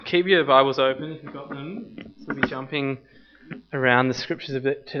Keep your Bibles open if you've got them. So we'll be jumping around the scriptures a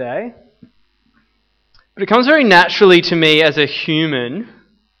bit today. But it comes very naturally to me as a human,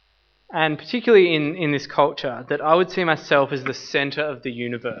 and particularly in this culture, that I would see myself as the centre of the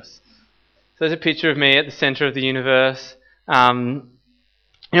universe. So there's a picture of me at the centre of the universe.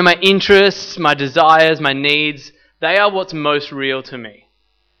 My interests, my desires, my needs, they are what's most real to me.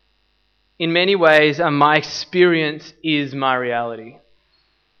 In many ways, my experience is my reality.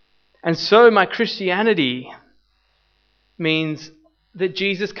 And so my Christianity means that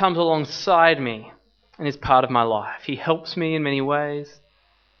Jesus comes alongside me and is part of my life. He helps me in many ways.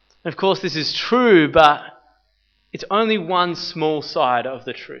 And of course, this is true, but it's only one small side of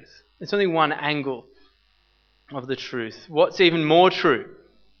the truth. It's only one angle of the truth. What's even more true,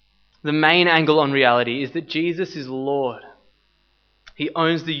 the main angle on reality, is that Jesus is Lord. He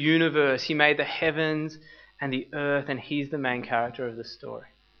owns the universe. He made the heavens and the earth, and He's the main character of the story.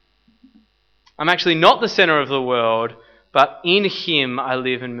 I'm actually not the centre of the world, but in Him I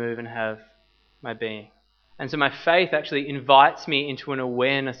live and move and have my being. And so my faith actually invites me into an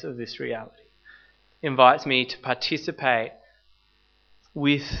awareness of this reality. It invites me to participate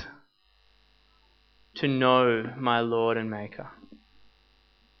to know my Lord and Maker.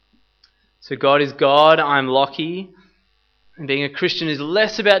 So God is God, I'm Lockie, and being a Christian is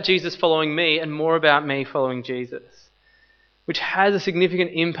less about Jesus following me and more about me following Jesus, which has a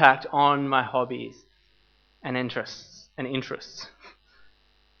significant impact on my hobbies and interests.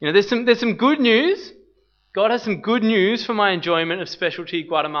 There's some good news. God has some good news for my enjoyment of specialty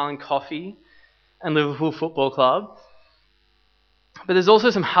Guatemalan coffee and Liverpool Football Club. But there's also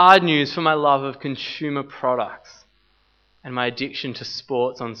some hard news for my love of consumer products and my addiction to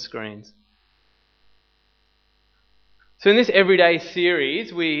sports on screens. So in this everyday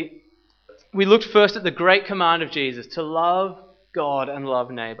series, we looked first at the great command of Jesus to love God and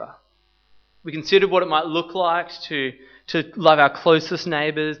love neighbour. We considered what it might look like to love our closest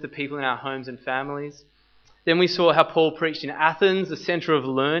neighbours, the people in our homes and families. Then we saw how Paul preached in Athens, the centre of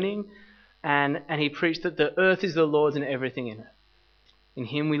learning, and he preached that the earth is the Lord's and everything in it. In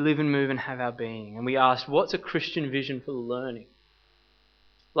Him we live and move and have our being. And we asked, what's a Christian vision for learning?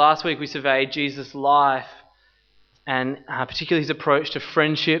 Last week we surveyed Jesus' life and particularly His approach to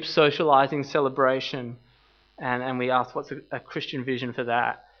friendship, socialising, celebration. And we asked, what's a Christian vision for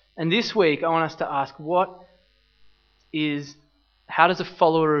that? And this week I want us to ask, how does a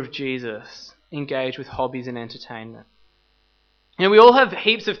follower of Jesus engage with hobbies and entertainment? We all have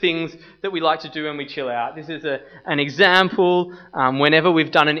heaps of things that we like to do when we chill out. This is an example. Whenever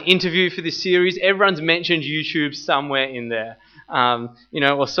we've done an interview for this series, everyone's mentioned YouTube somewhere in there,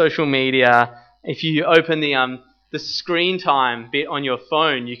 or social media. If you open the screen time bit on your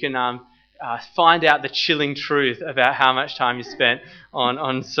phone, you can find out the chilling truth about how much time you spent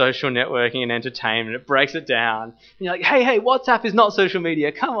on social networking and entertainment. It breaks it down. And you're like, hey, WhatsApp is not social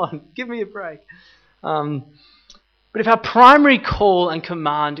media. Come on, give me a break. But if our primary call and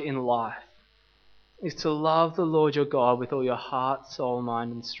command in life is to love the Lord your God with all your heart, soul,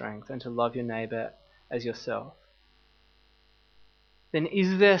 mind and strength, and to love your neighbour as yourself, then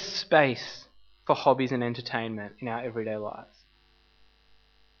is there space for hobbies and entertainment in our everyday lives?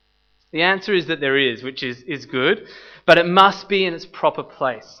 The answer is that there is, which is good, but it must be in its proper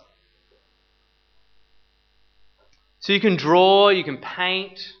place. So you can draw, you can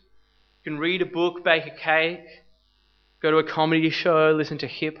paint, you can read a book, bake a cake, go to a comedy show, listen to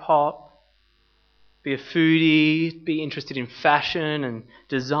hip-hop, be a foodie, be interested in fashion and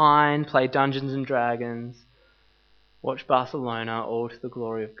design, play Dungeons and Dragons, watch Barcelona, all to the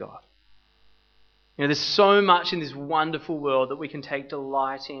glory of God. There's so much in this wonderful world that we can take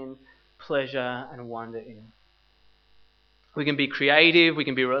delight in, pleasure and wonder in. We can be creative, we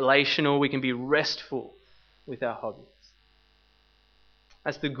can be relational, we can be restful with our hobbies.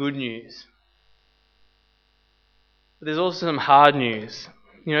 That's the good news. But there's also some hard news.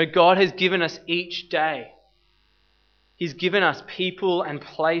 God has given us each day. He's given us people and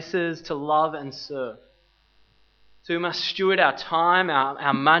places to love and serve. So we must steward our time,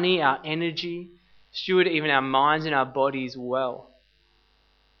 our money, our energy, steward even our minds and our bodies well.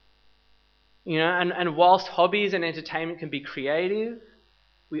 And whilst hobbies and entertainment can be creative,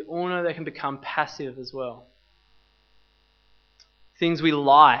 we all know they can become passive as well. Things we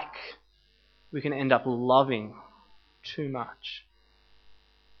like, we can end up loving too much.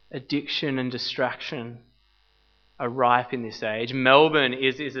 Addiction and distraction are ripe in this age. Melbourne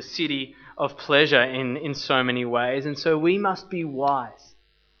is a city of pleasure in so many ways, and so we must be wise.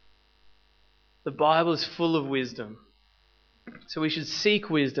 The Bible is full of wisdom, so we should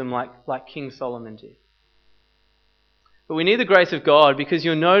seek wisdom like King Solomon did. But we need the grace of God because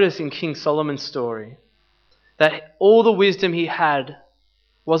you'll notice in King Solomon's story that all the wisdom he had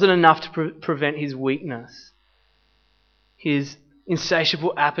wasn't enough to prevent his weakness, his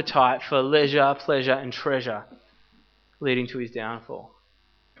insatiable appetite for leisure, pleasure, and treasure, leading to his downfall.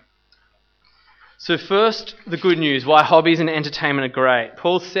 So first, the good news, why hobbies and entertainment are great.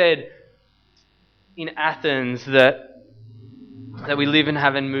 Paul said in Athens that we live and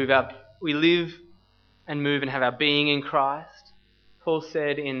have and move up. We live and move and have our being in Christ. Paul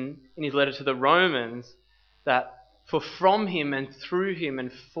said in his letter to the Romans that for from him and through him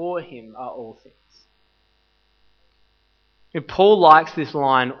and for him are all things. And Paul likes this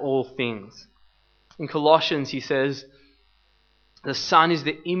line, all things. In Colossians he says, the Son is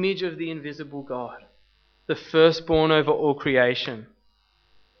the image of the invisible God, the firstborn over all creation.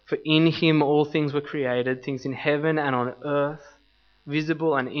 For in him all things were created, things in heaven and on earth,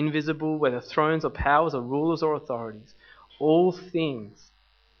 visible and invisible, whether thrones or powers or rulers or authorities. All things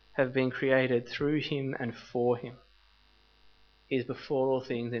have been created through him and for him. He is before all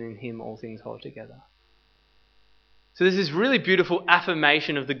things, and in him all things hold together. So there's this really beautiful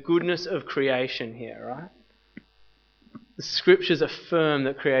affirmation of the goodness of creation here, right? The scriptures affirm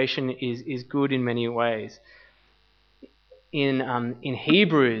that creation is good in many ways. In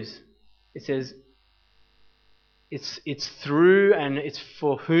Hebrews, it says it's through and it's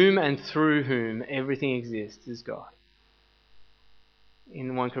for whom and through whom everything exists is God.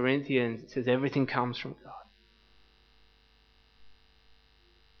 In 1 Corinthians, it says everything comes from God.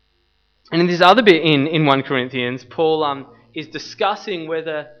 And in this other bit in 1 Corinthians, Paul is discussing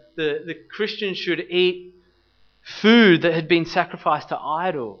whether the Christian should eat food that had been sacrificed to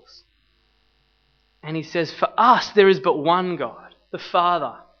idols. And he says, for us there is but one God, the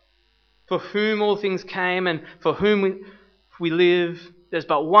Father, for whom all things came and for whom we live. There's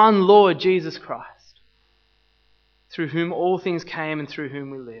but one Lord, Jesus Christ, through whom all things came and through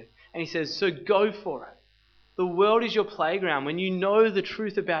whom we live. And he says, so go for it. The world is your playground. When you know the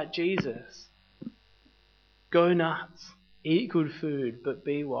truth about Jesus, go nuts. Eat good food, but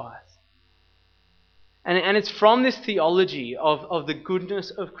be wise. And it's from this theology of the goodness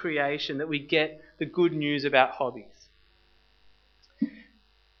of creation that we get the good news about hobbies.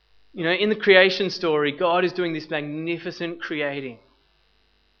 You know, in the creation story, God is doing this magnificent creating.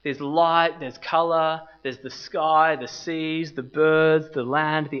 There's light, there's colour, there's the sky, the seas, the birds, the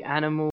land, the animals.